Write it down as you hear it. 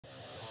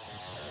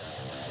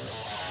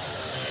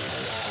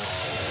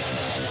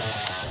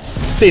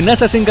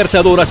Tenazas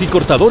engarzadoras y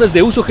cortadores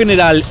de uso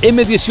general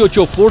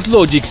M18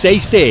 ForceLogic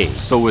 6T.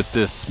 So with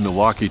this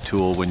Milwaukee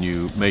tool, when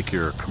you make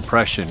your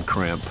compression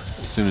crimp,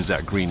 as soon as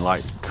that green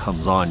light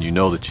comes on, you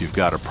know that you've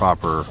got a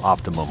proper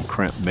optimum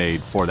crimp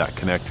made for that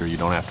connector. You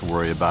don't have to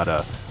worry about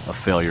a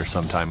failure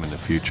sometime in the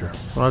future.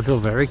 Well, I feel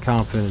very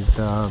confident.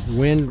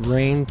 Wind,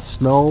 rain,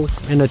 snow,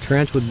 in a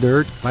trench with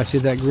dirt. If I see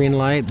that green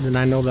light, then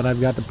I know that I've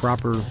got the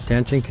proper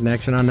tension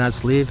connection on that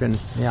sleeve, and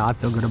yeah, I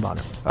feel good about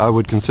it. I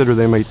would consider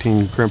the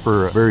M18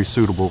 crimper very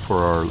suitable for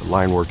our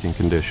line working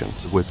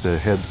conditions. With the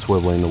head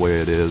swiveling the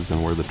way it is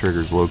and where the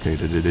trigger is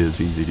located, it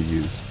is easy to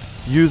use.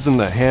 Using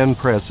the hand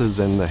presses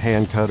and the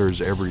hand cutters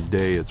every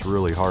day, it's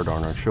really hard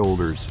on our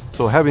shoulders.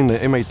 So having the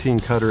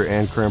M18 cutter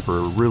and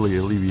crimper really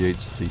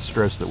alleviates the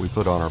stress that we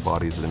put on our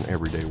bodies in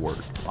everyday work.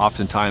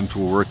 Oftentimes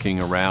we're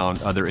working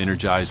around other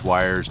energized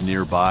wires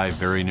nearby,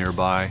 very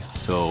nearby.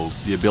 So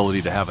the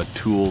ability to have a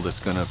tool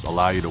that's going to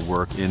allow you to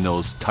work in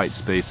those tight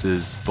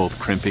spaces, both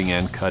crimping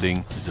and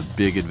cutting, is a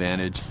big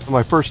advantage.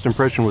 My first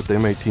impression with the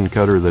M18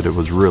 cutter that it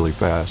was really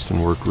fast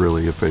and worked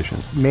really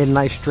efficient. Made a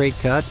nice straight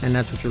cut, and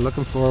that's what you're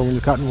looking for when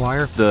you're cutting wire.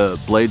 The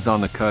blades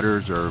on the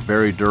cutters are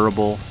very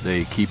durable.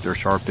 They keep their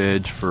sharp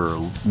edge for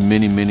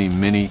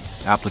many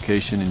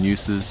application and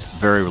uses.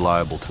 Very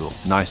reliable tool.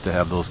 Nice to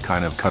have those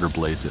kind of cutter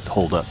blades that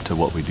hold up to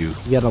what we do.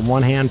 You got a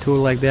one-hand tool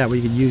like that where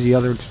you could use the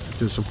other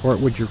to support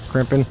what you're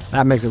crimping.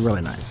 That makes it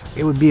really nice.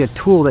 It would be a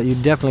tool that you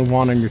definitely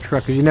want on your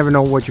truck because you never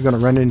know what you're going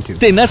to run into.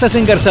 Tenazas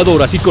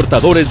engarzadoras y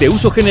cortadores de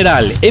uso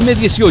general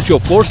M18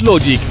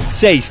 ForceLogic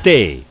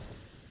 6T.